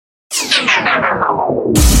T-minus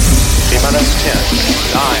 10,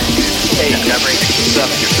 9, 8, 7,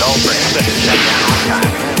 don't break 6, shut down on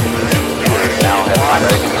time. Now hit my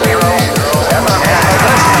rate 0, and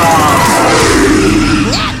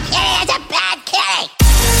That kid is a bad kitty!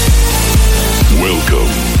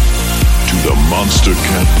 Welcome to the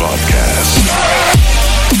Monstercat Podcast.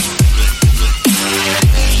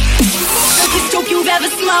 Biggest dope you've ever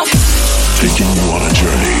smoked. Taking you on a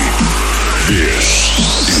journey. This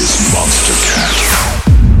is Monstercat.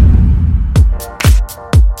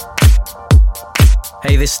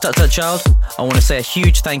 Hey, this is Tut Child. I want to say a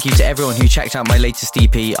huge thank you to everyone who checked out my latest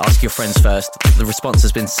EP, Ask Your Friends First. The response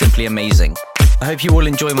has been simply amazing. I hope you all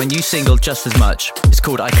enjoy my new single just as much. It's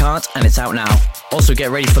called I Can't and it's out now. Also get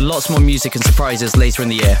ready for lots more music and surprises later in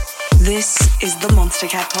the year. This is the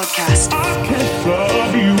Monstercat Podcast. I can't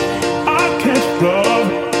love you. I can't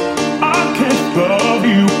love. I can't love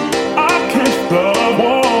you. I can't love.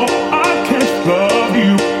 Oh, I can't love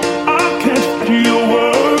you. I can't feel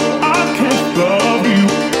words. I can't love you.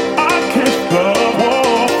 I can't love. Oh,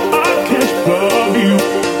 I can't love you.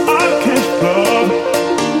 I can't love.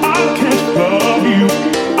 I can't love you.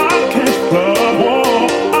 I can't love. Oh,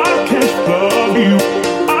 I can't love you.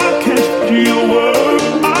 I can't feel words.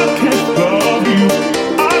 I can't love you.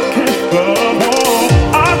 I can't love. Oh,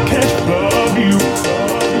 I can't love you.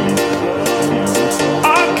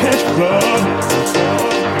 I can't love.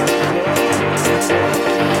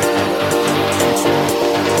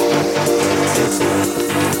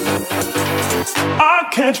 I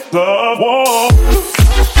can't love. Oh.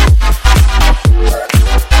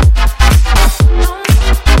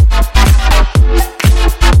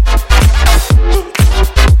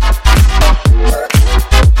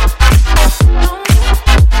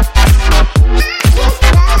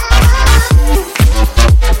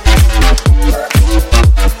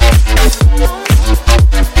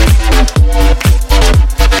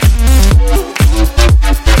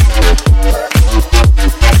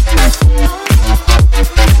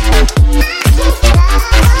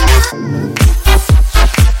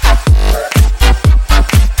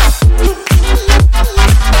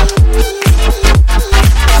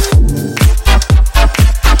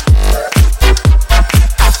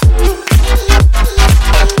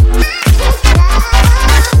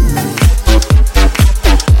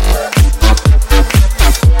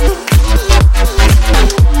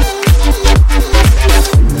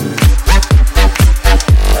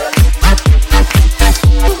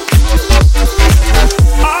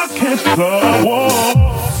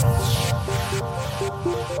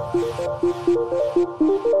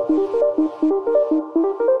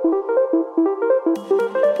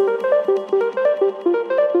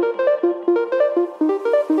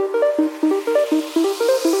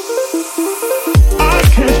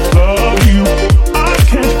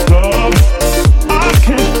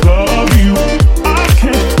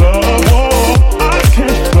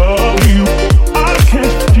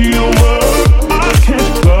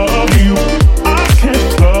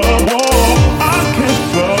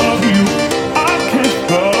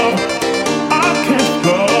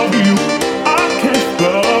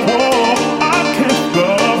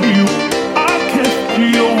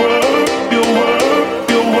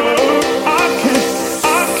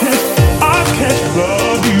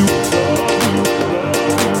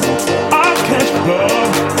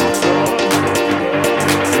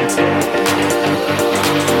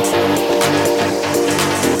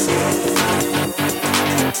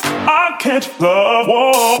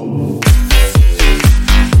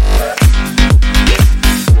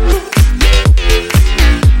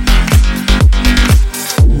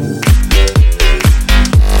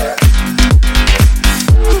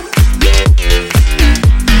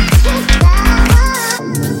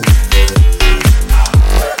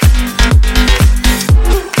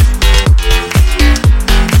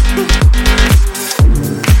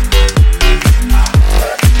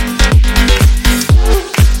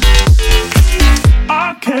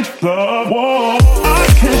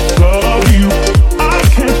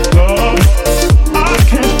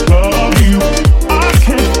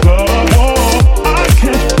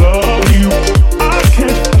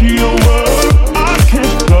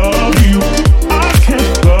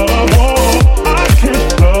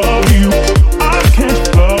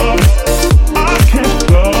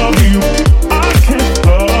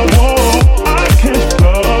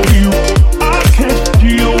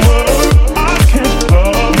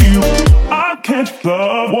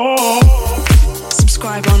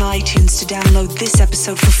 Subscribe on iTunes to download this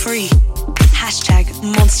episode for free.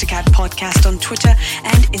 Monstercat Podcast on Twitter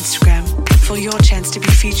and Instagram for your chance to be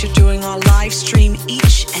featured during our live stream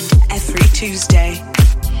each and every Tuesday.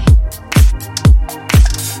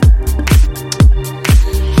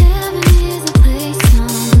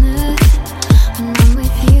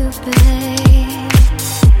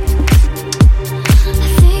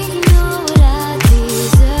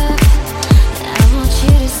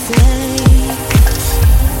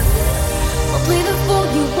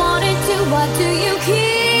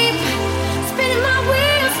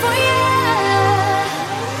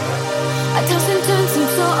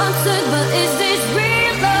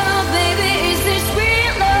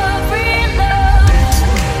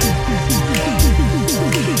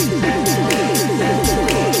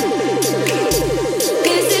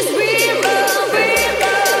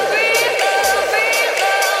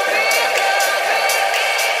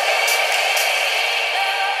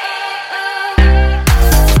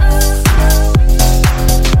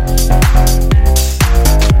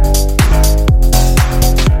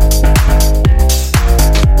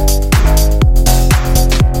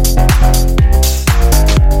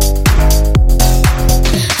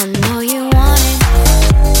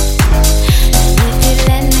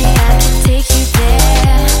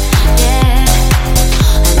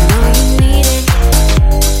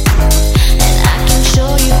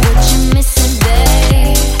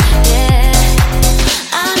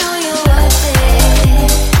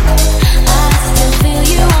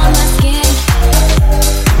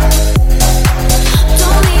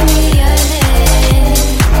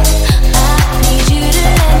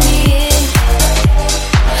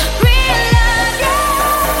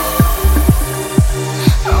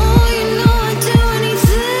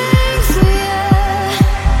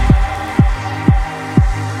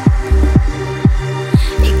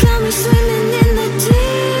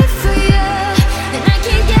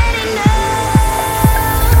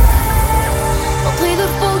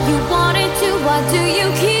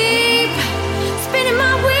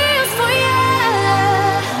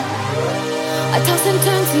 toss and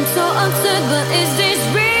turn, seem so absurd, but is this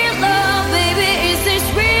real love, baby? Is this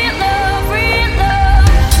real love, real love?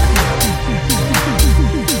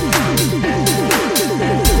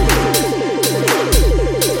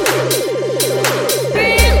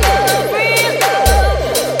 Real love, real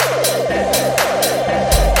love.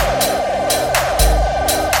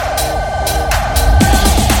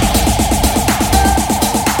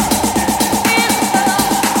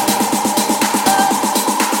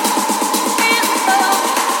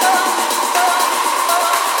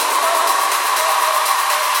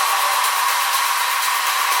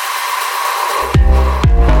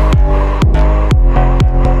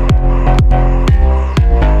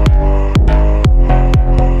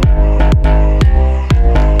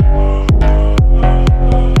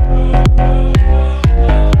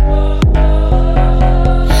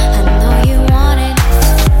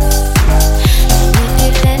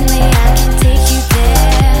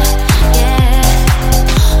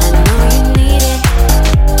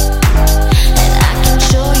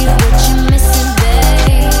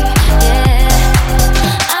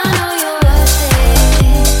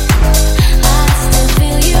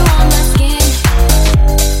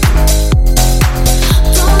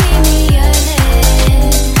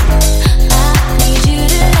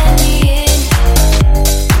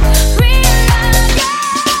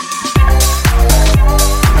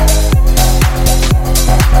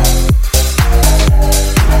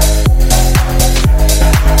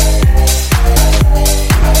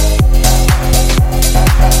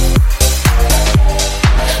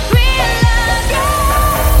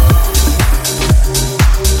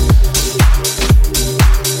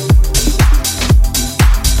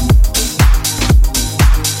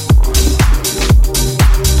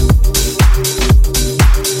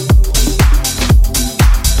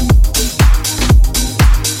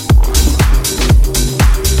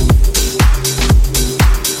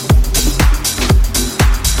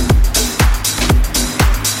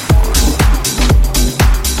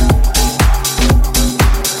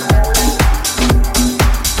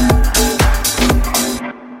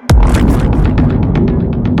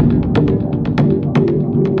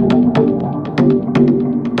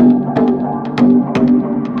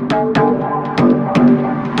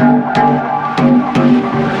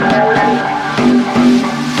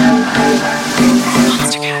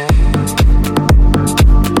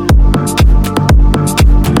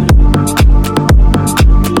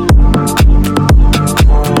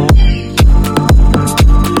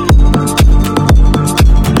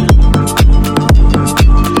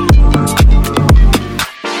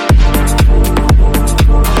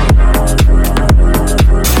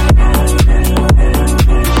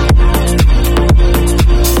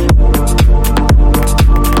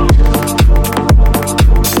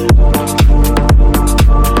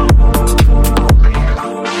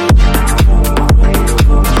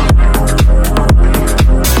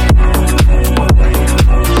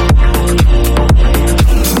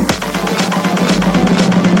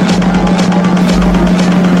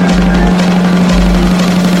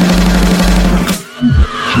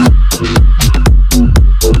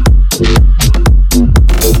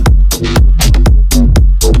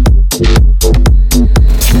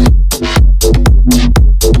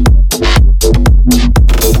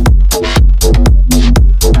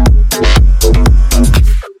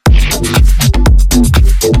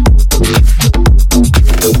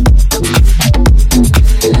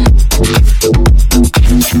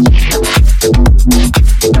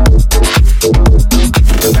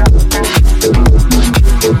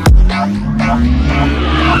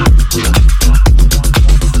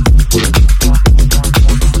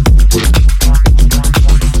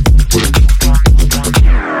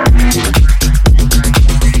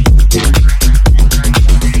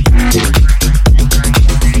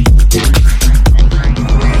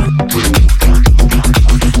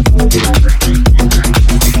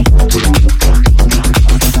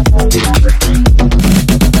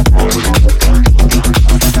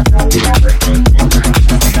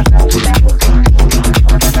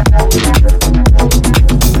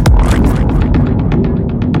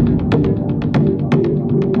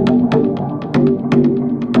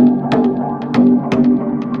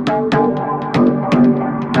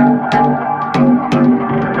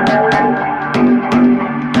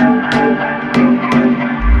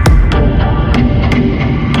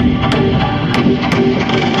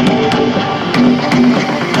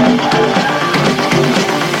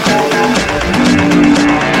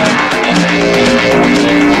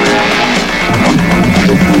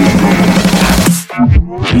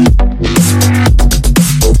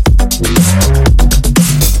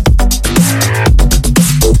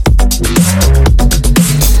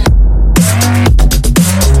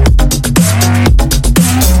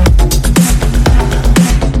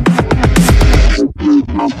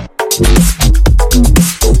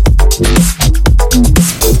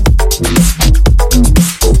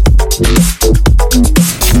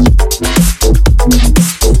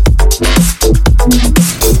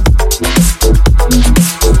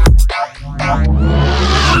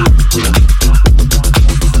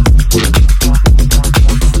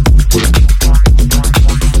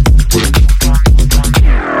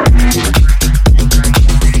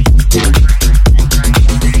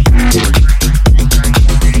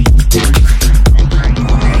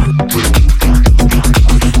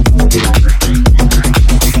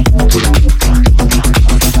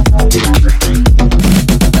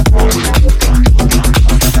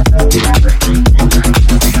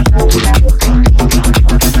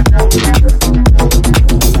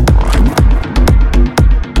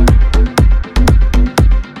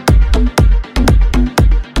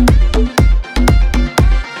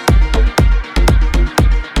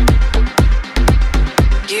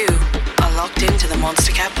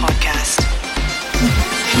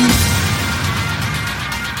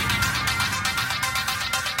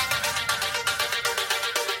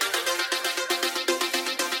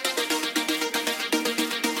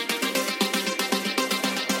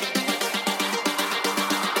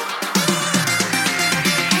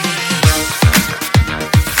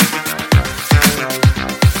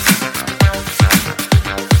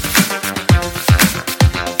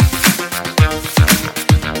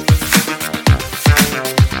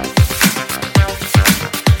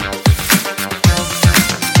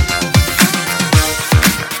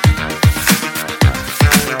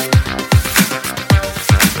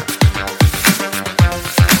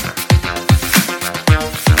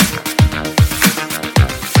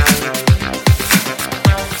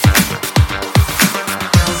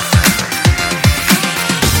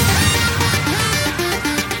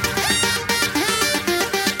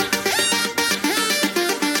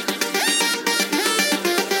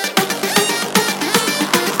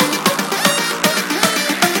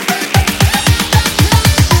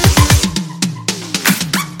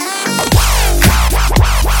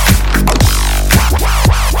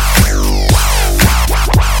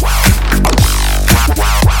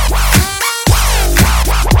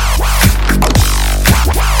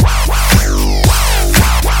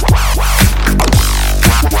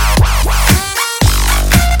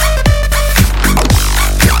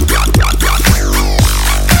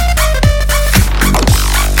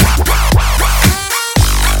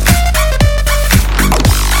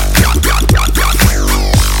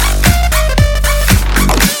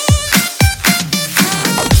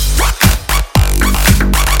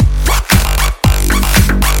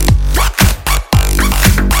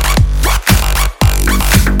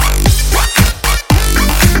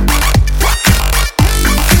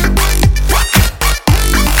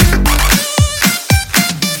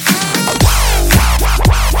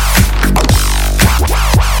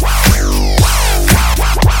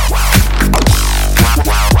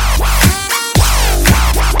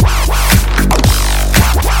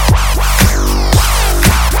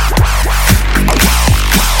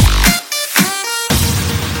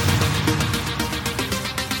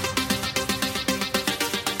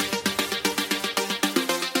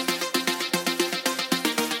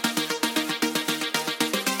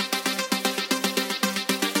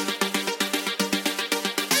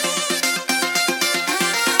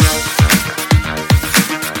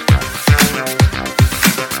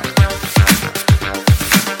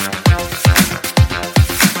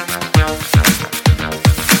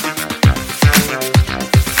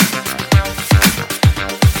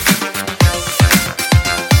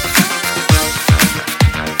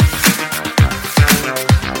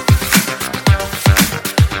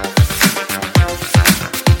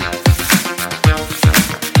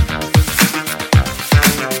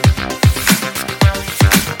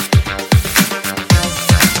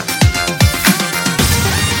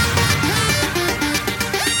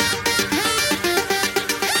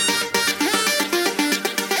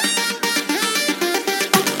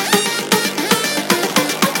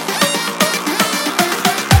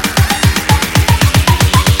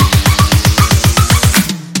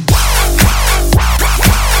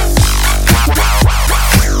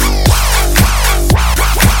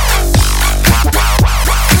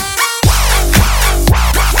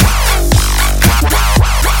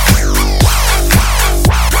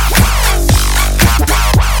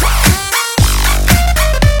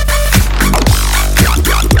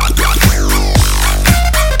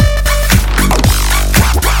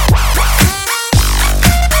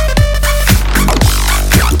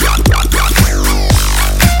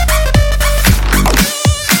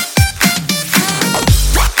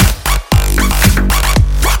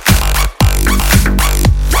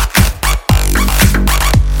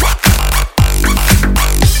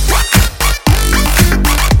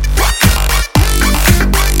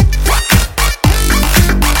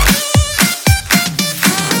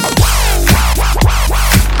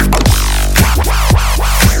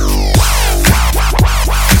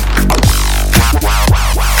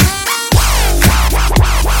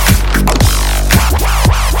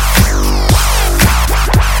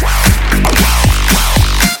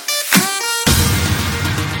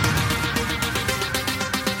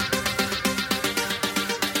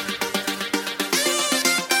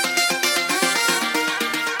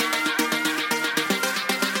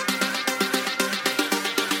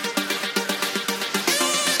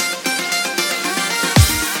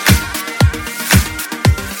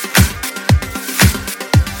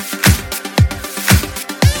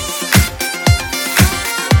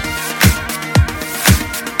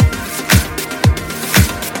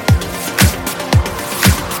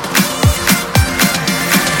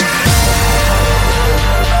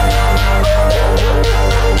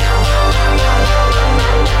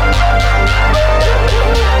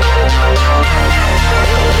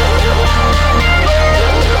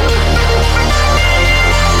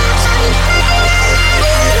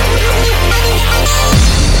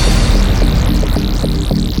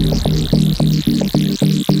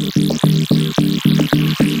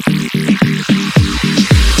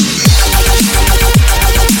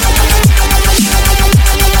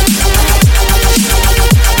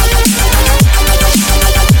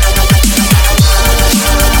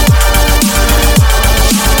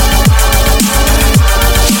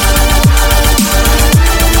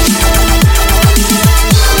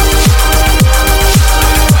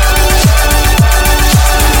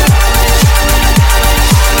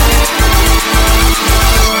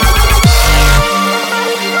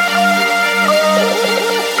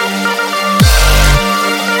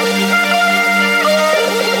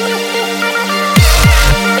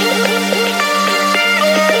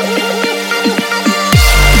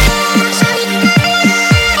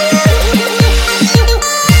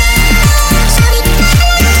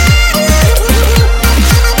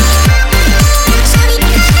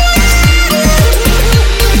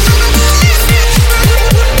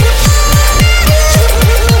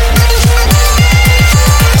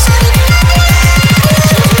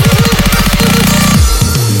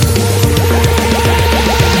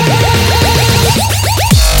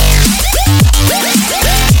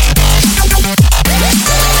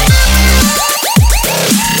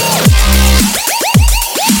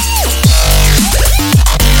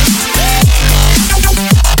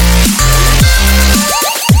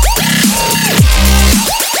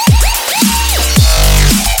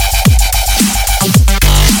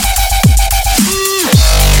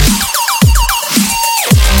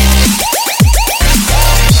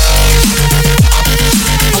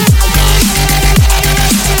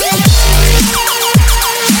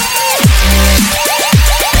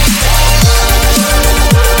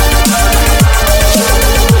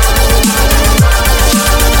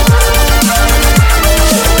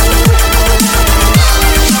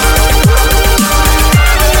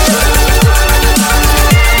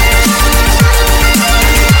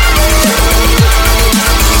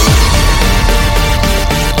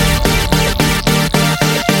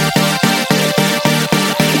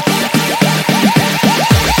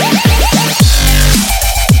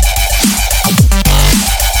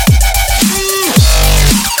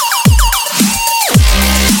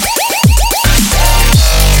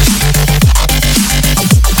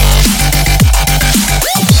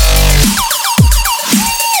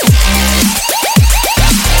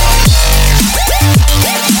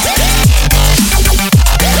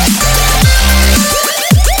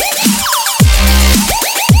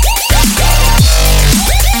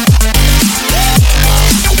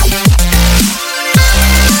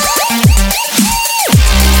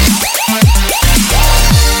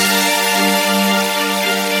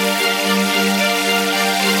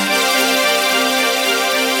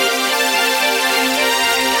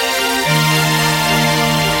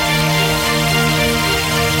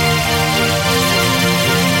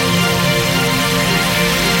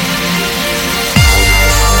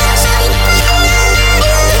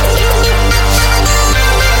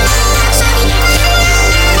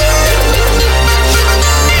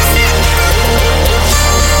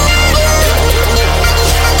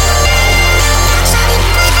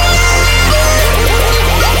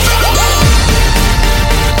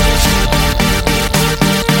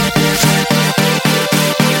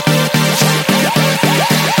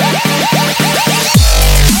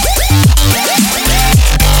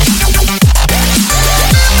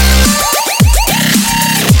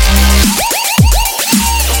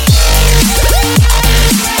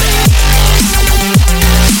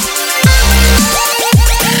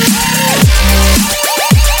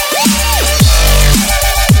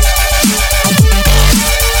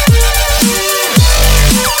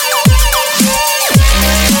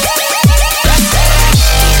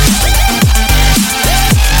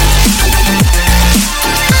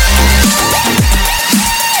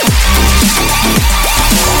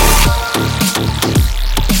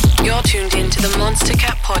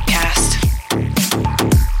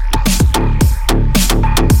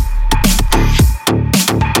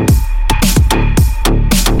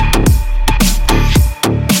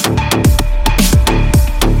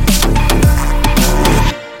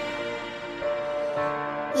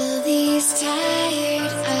 tired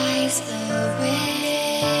eyes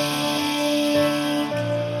awake.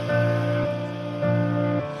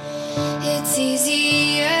 It's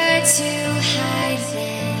easier to hide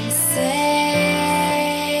than say.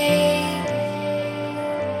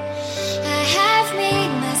 I have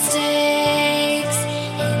made mistakes,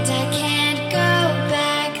 and I can't go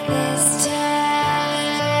back this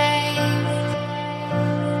time.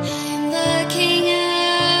 I'm looking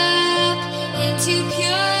up into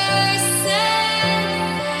pure sunlight.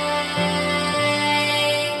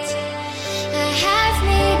 I have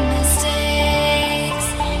made mistakes,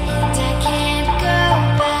 and I can't go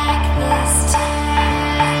back this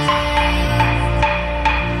time.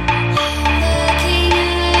 I'm looking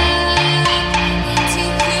up into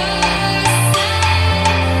pure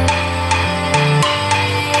sunlight.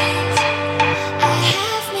 I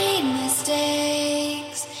have made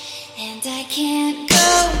mistakes, and I can't go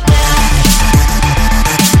back.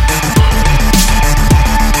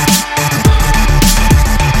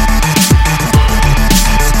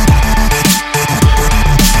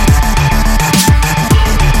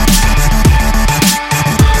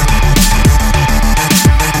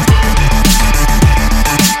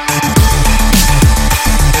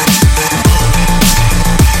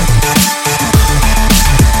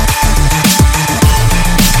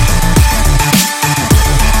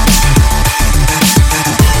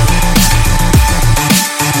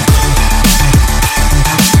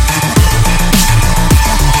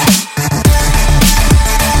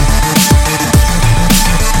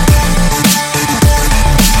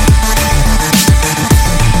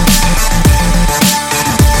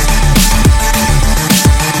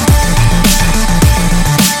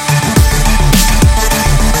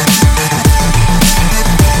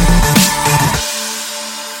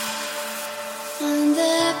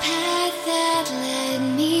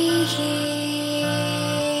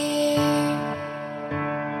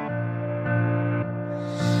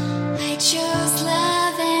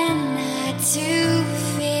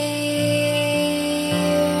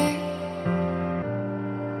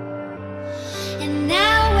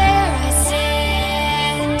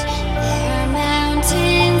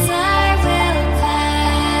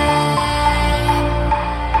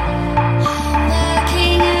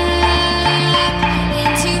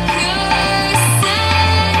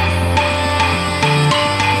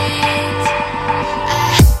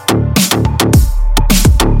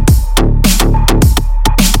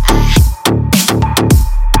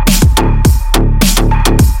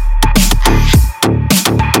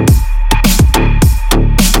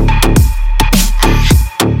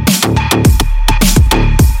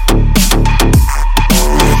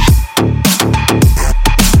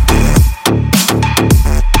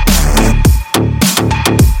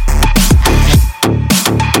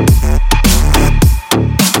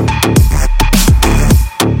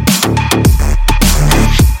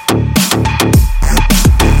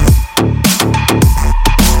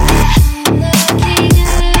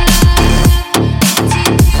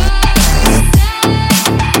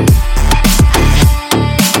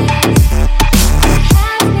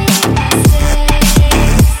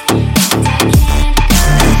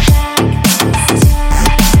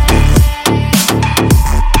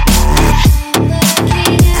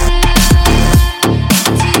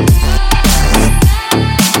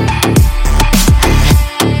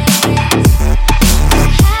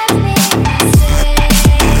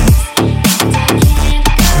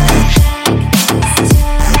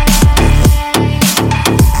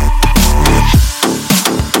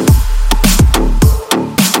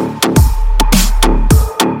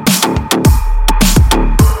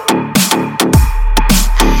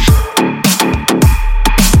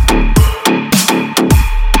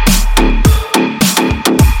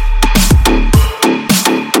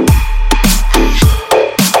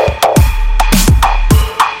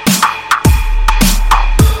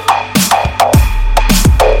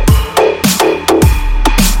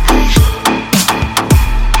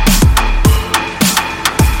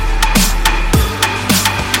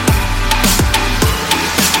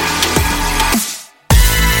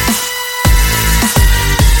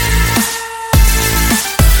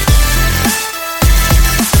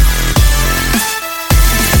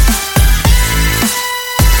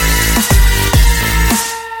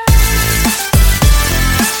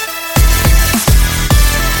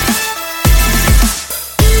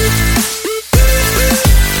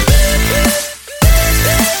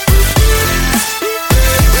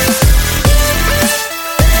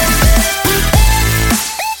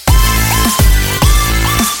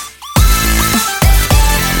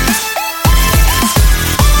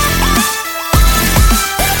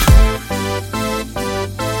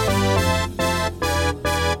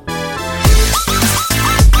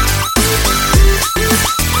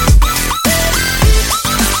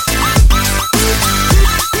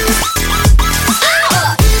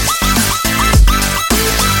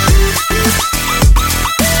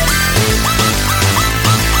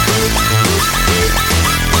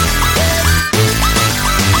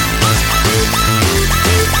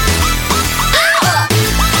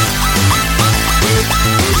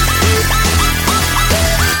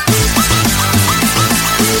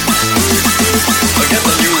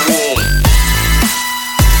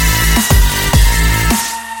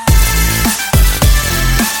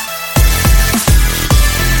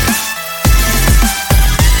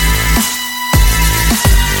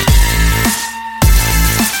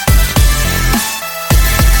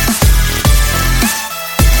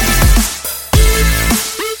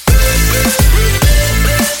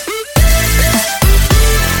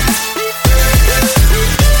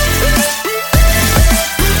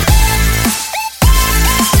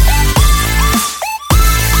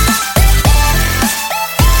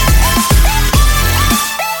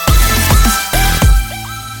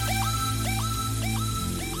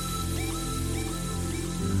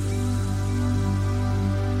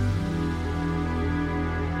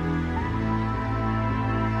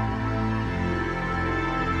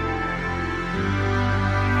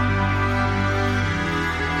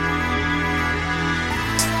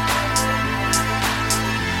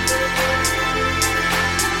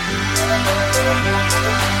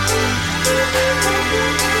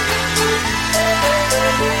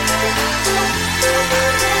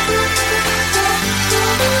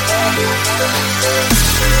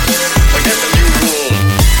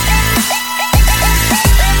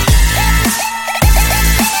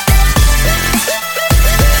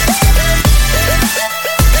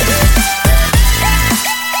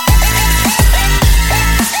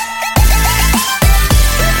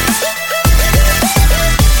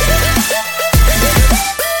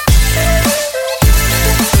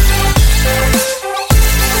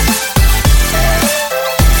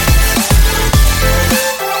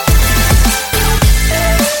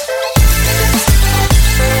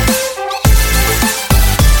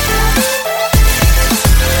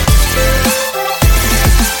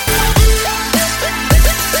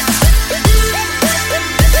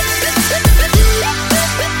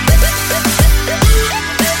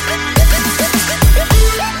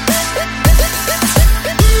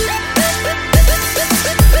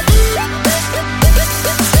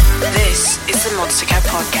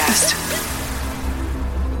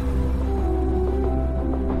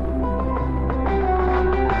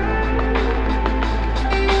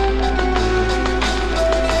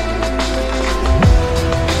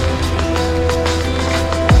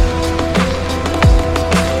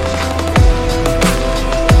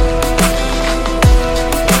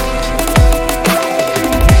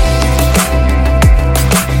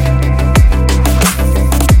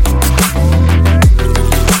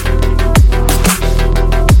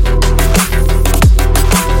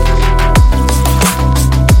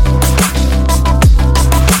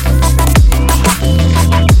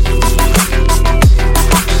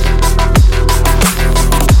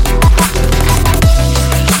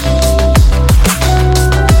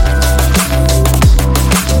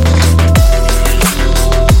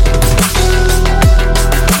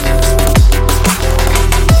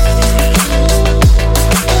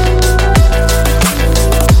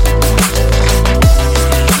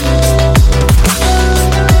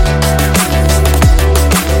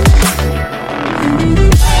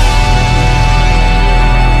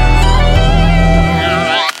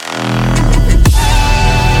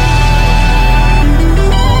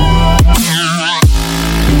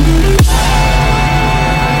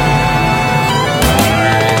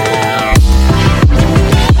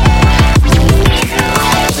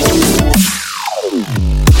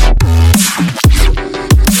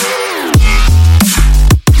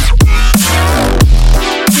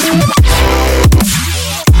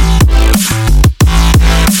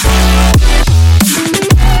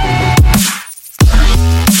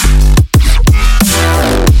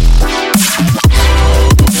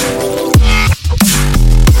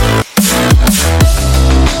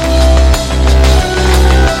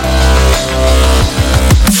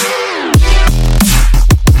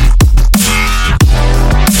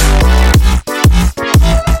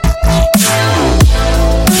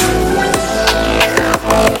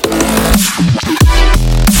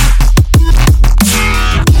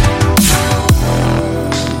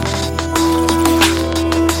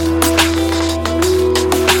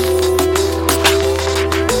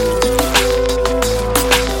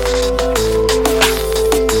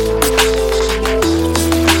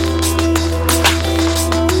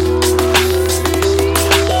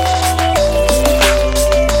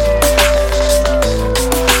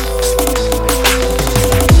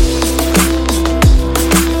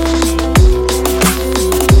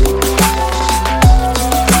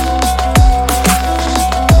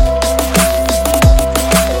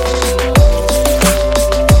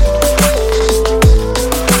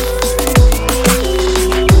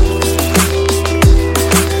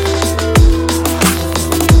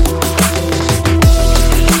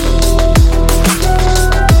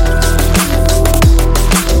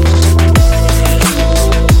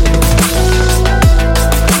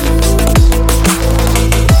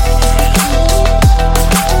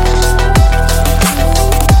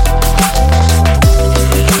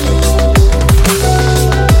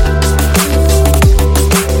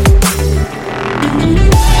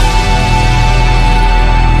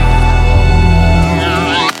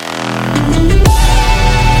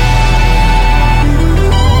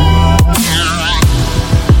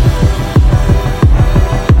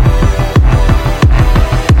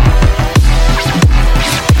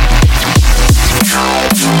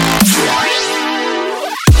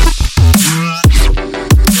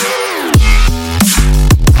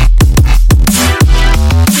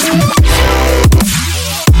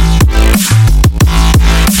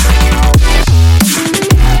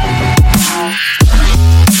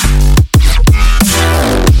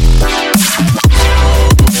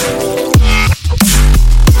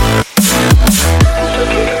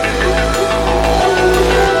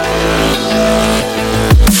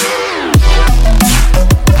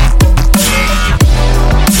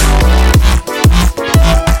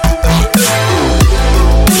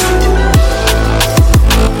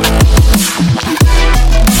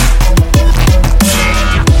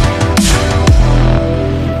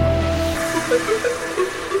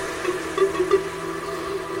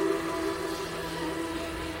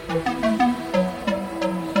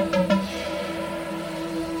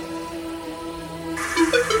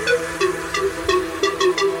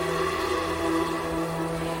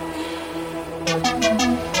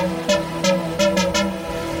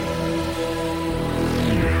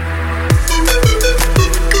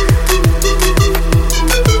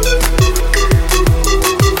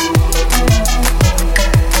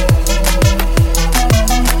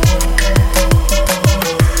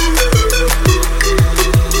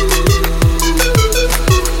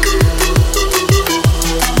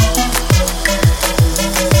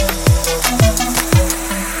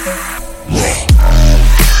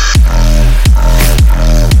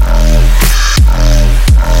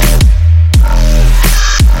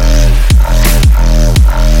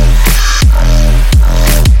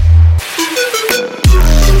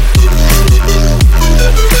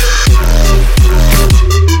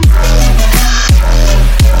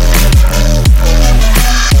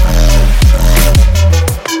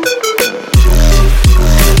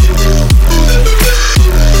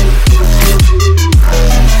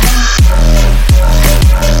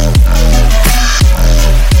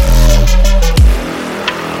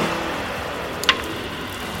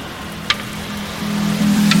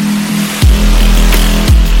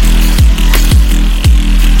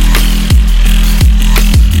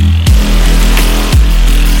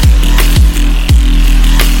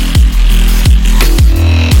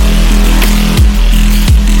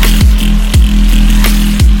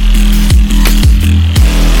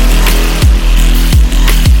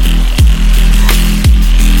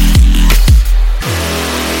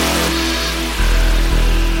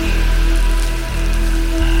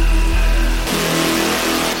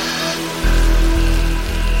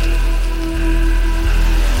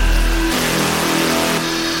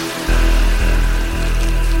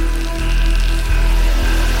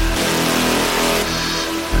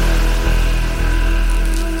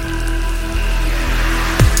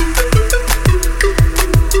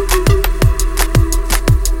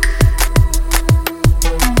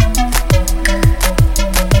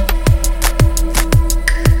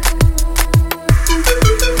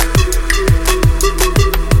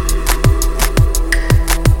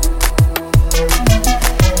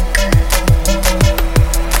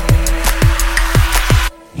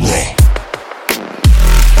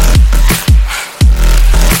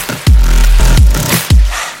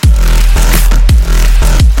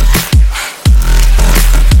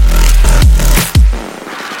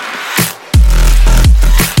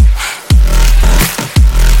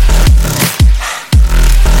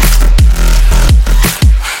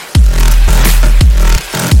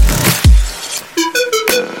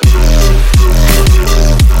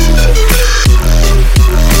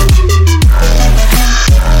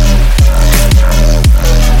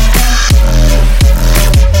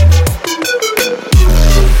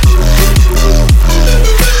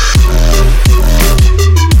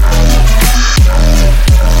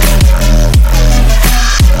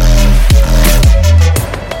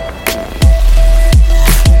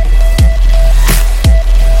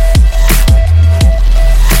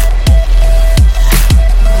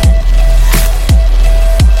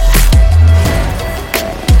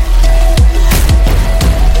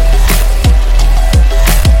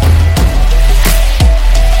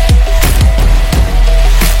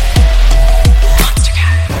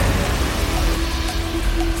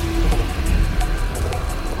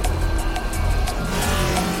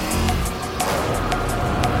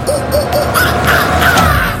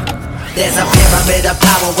 There's a pyramid of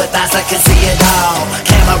power with eyes that can see it all.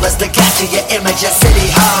 Cameras to capture your image at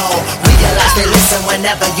City Hall. Realize they listen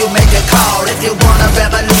whenever you make a call. If you want a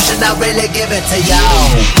revolution, I'll really give it to y'all.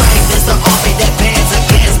 Brain is the army that bands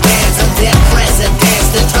against bands of dead presidents,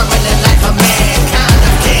 determining life of mankind.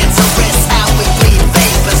 Of cancerous, how we breathe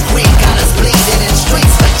vapors. Green got us bleeding in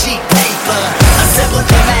streets for cheap paper. Assemble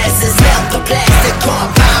the masses, melt the plastic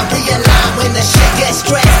compound. Realign when the shit gets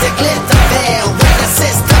drastic. Lift the veil when the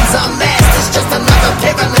systems are masked. It's just another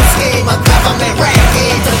pyramid scheme, a government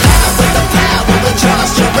racket. The line with the power, we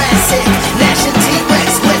charge Jurassic. Gnashing T-Rex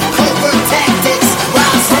with covert tactics.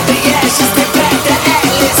 Rise from the ashes, they back the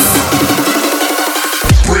Atlas.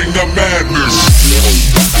 Bring the madness.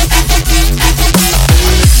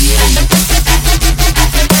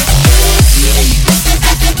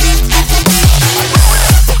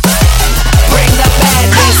 Bring the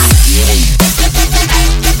madness.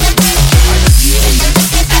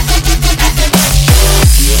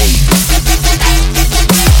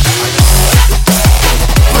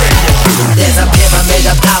 There's a pyramid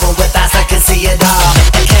of power with eyes that can see it all.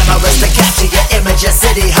 And cameras to capture your image at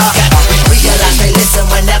City Hall. Realize they listen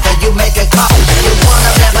whenever you make a call. You want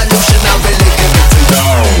a revolution, I'll really give it to you.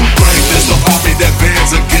 Brain is the army that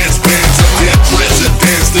bands against bands of dead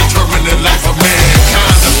presidents, determining life of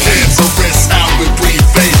mankind. Of cancerous, how we breathe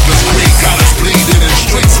vapors. Green got us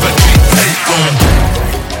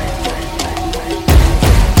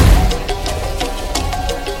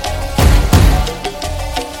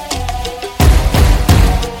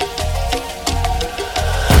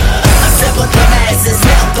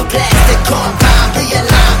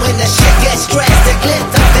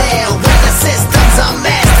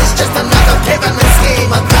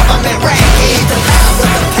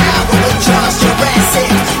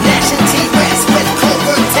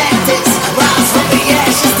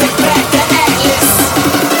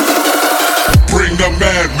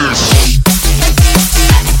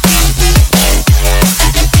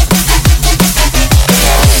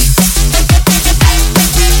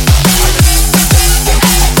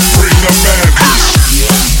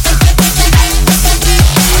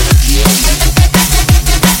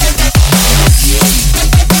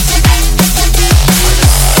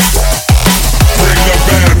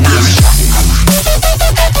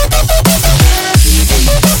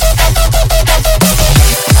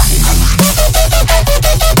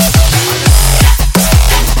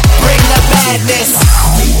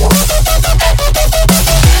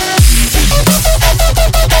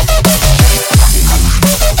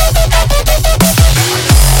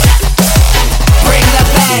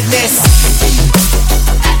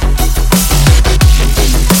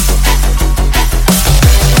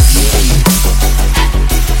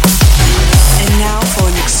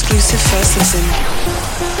listen.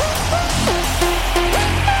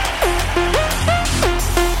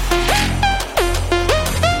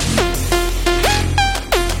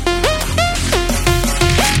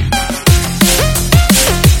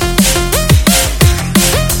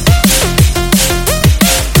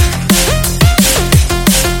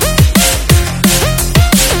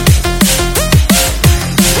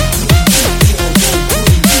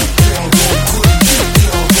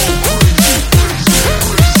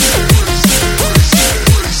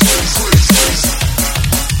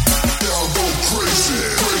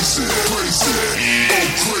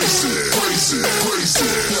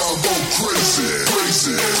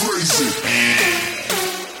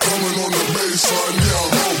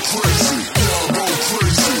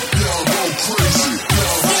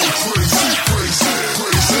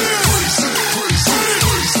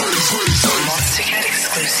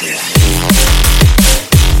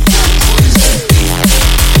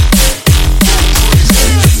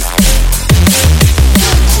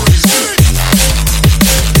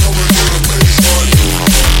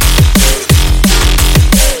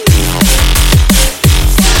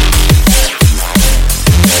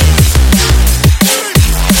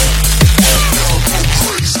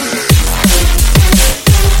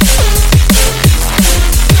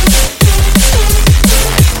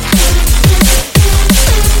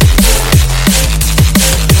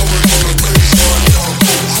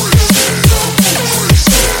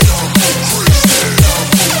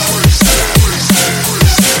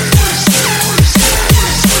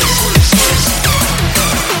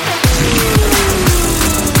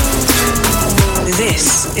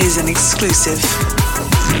 Is an exclusive.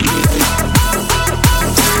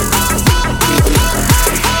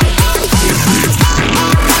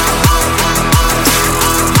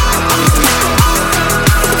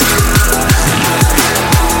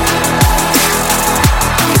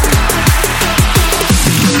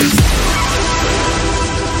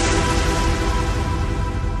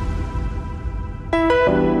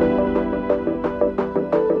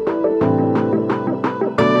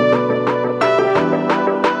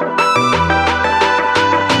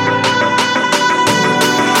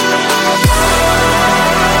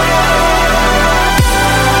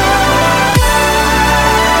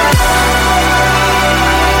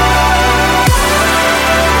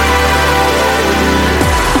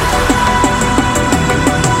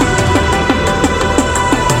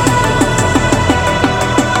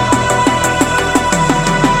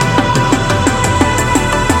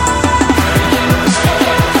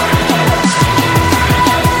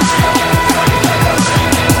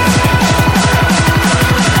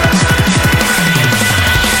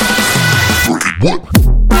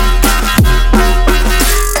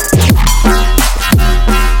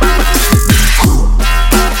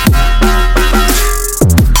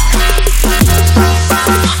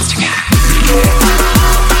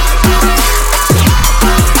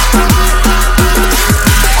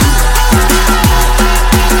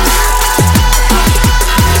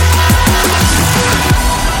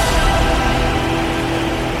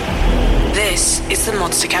 It's the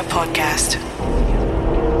Monstercat Podcast.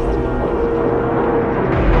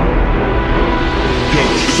 Yo,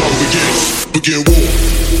 it's all begin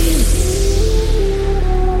war.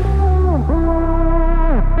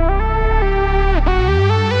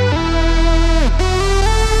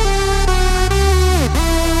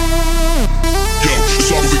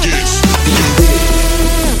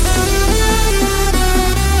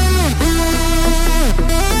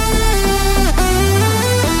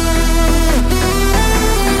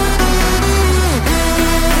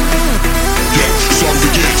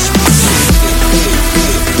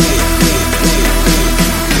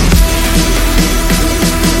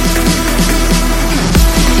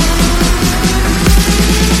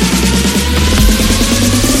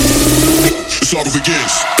 Saga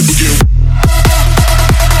begins. Begin.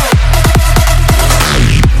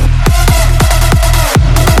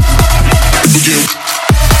 Begin.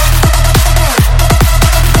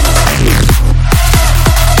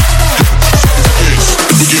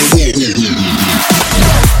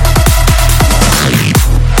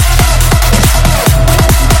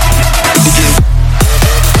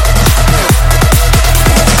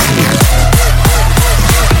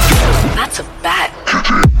 That's a bat.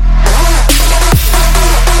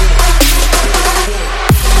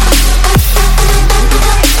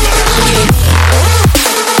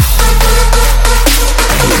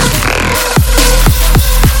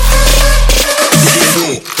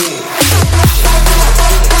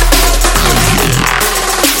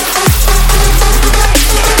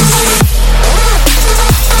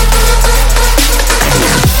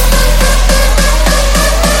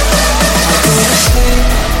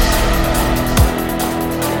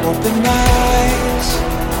 Open my eyes,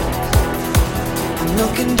 I'm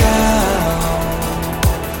looking down.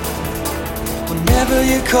 Whenever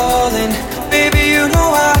you're calling, baby, you know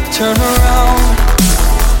I turn around.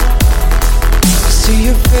 I see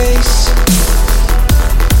your face,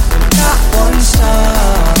 not one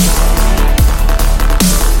sound.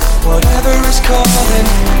 Whatever is calling,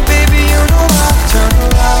 baby, you know I turn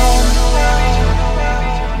around.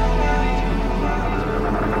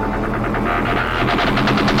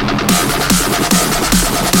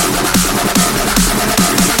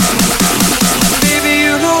 Baby,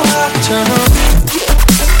 you know I turn around.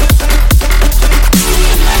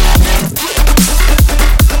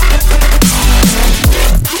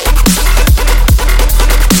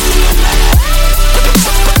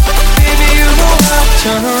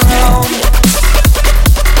 Turn around.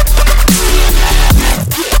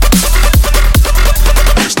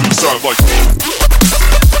 Sound like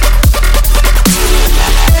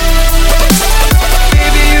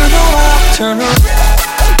Baby, you know I turn around.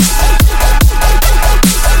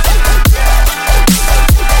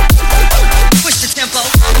 Push the tempo.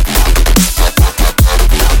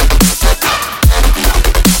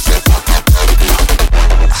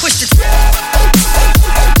 Push the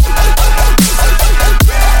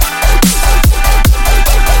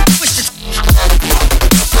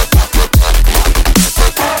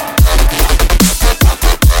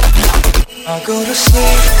I go to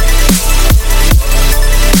sleep.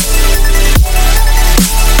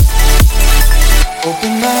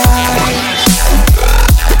 Open my eyes.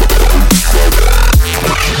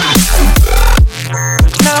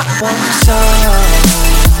 Not one sound.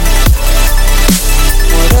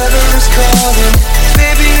 Whatever is calling,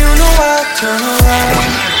 baby, you know I turn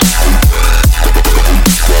around.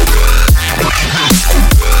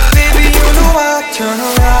 Baby, you know I turn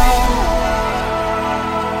around.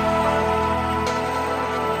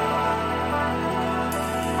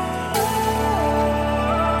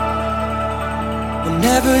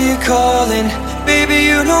 Whenever you're calling, baby,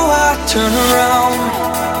 you know I turn around.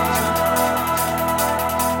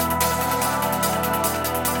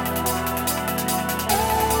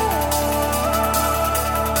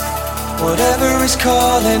 Whatever is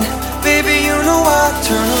calling, baby, you know I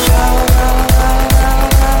turn around.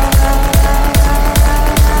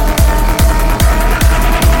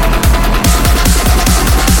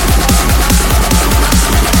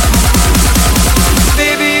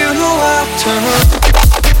 Baby, you know I turn around.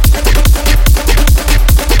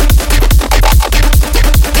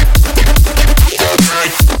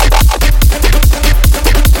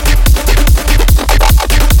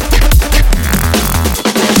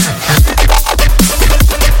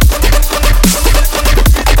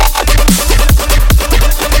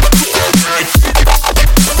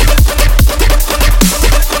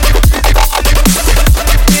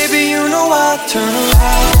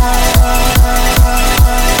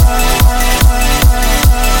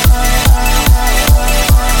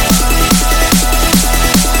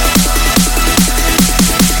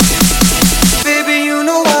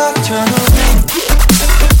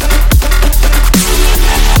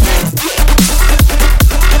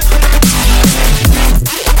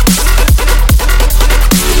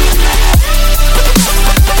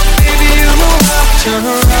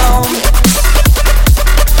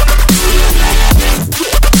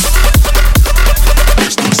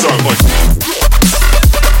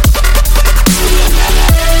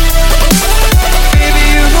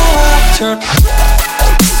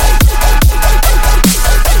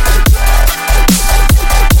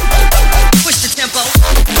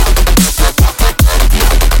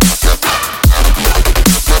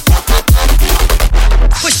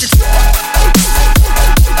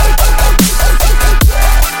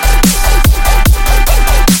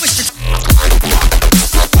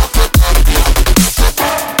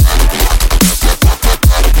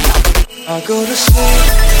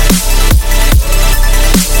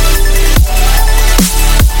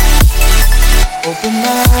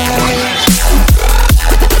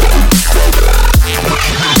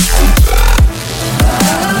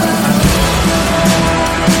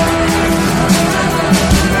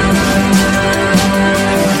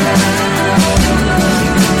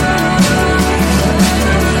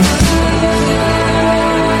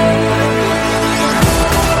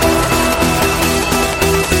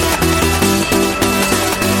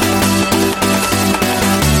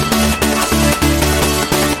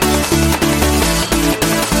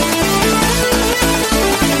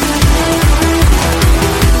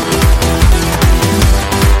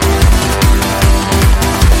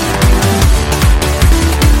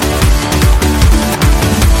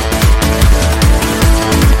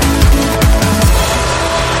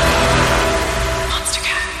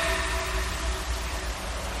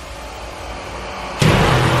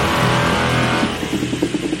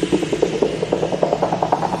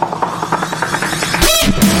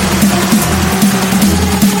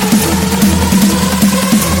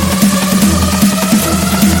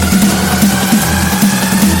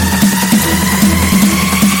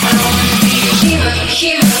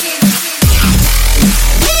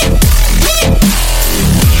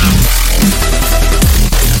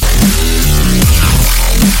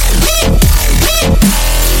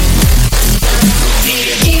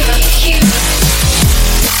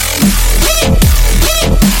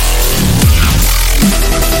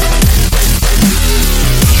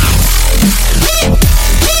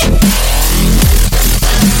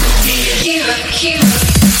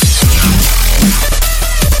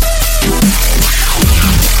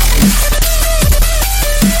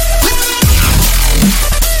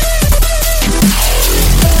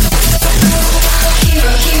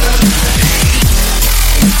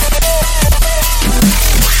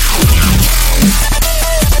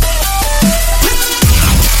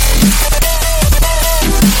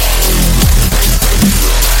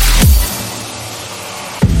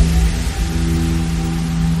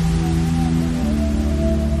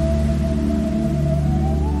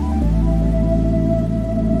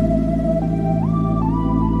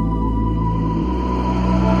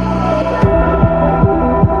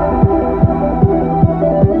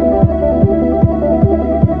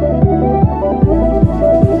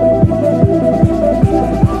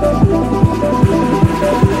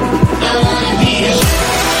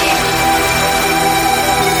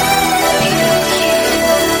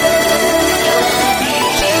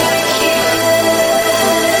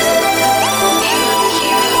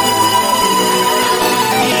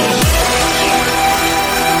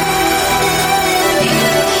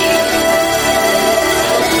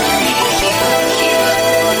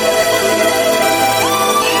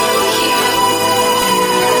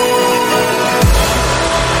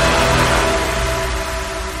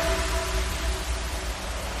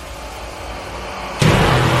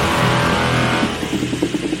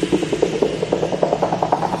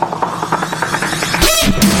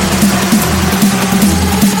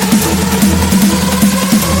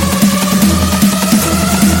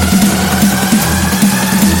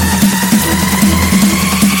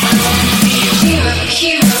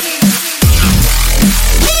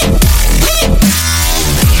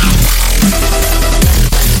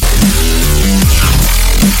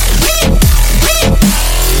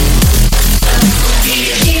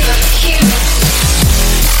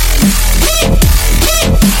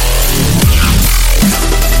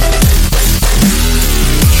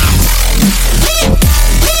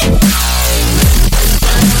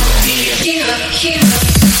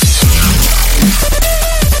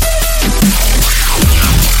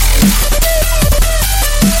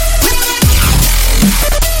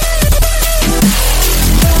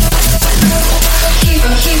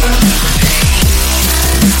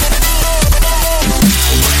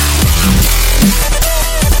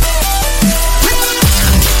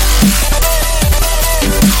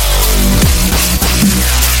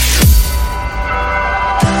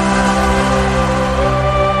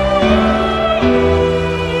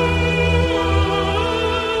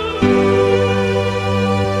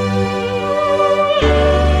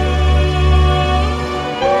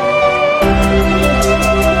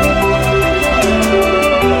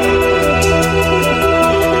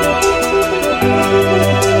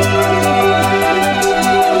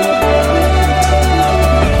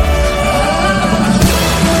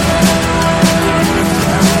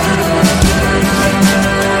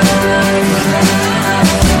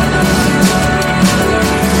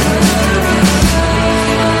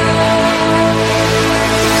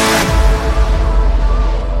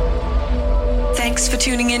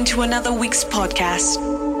 Another week's podcast.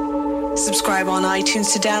 Subscribe on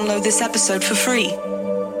iTunes to download this episode for free.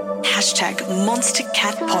 Hashtag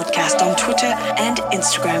Monstercat Podcast on Twitter and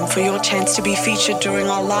Instagram for your chance to be featured during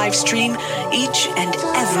our live stream each and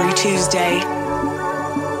every Tuesday.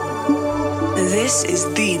 This is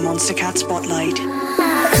the Monstercat Spotlight.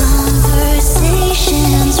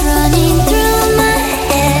 Conversations running through my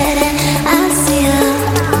head and I see them.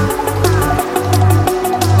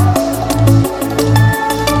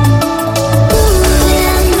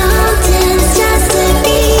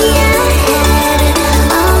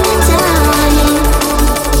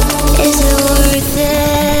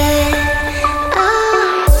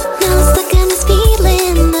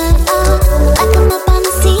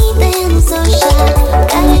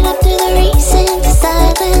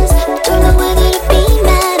 Don't know whether to be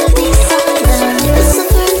mad or be silent. There's some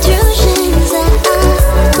intrusions.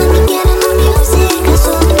 Let me get in the music. I'm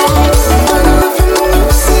so bright. Don't know if I'm a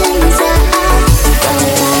nuisance.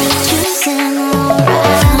 Don't like choosing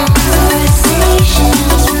alright.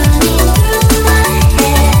 Conversations running through my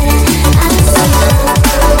head. I see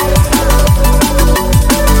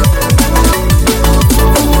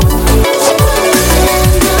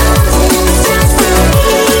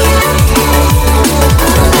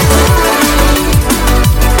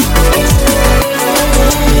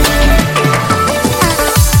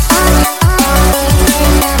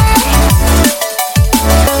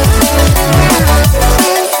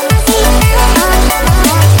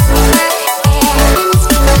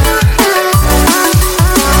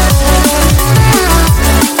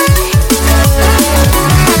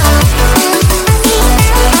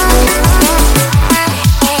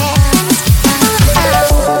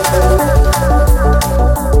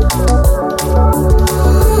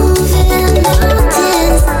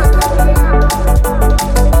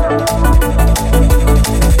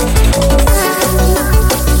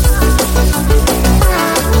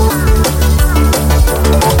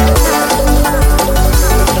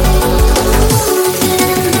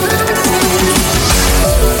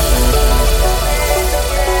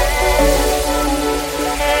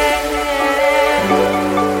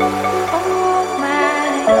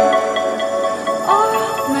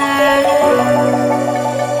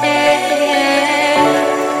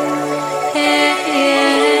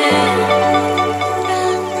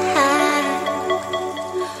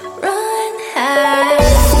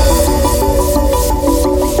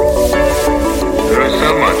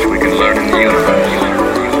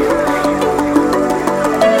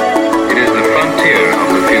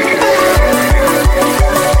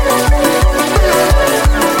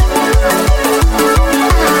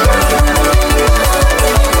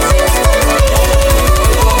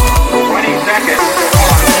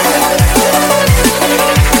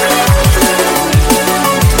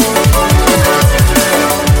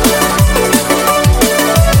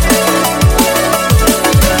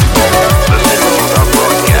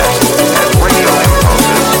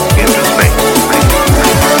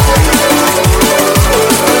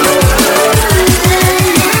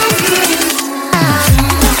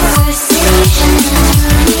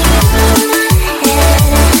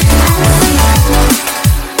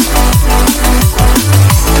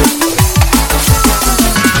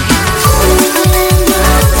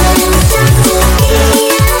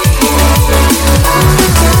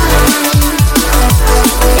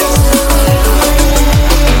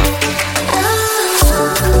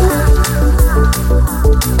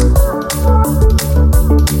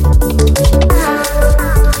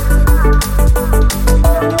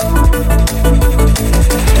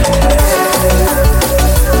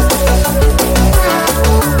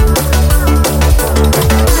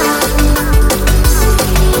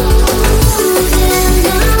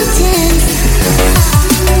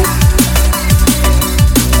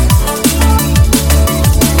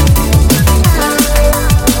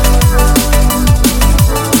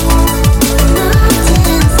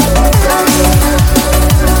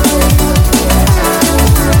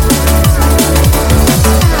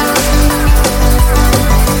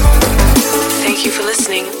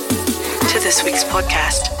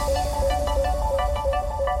Podcast.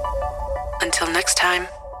 Until next time,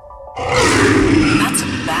 that's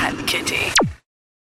a bad kitty.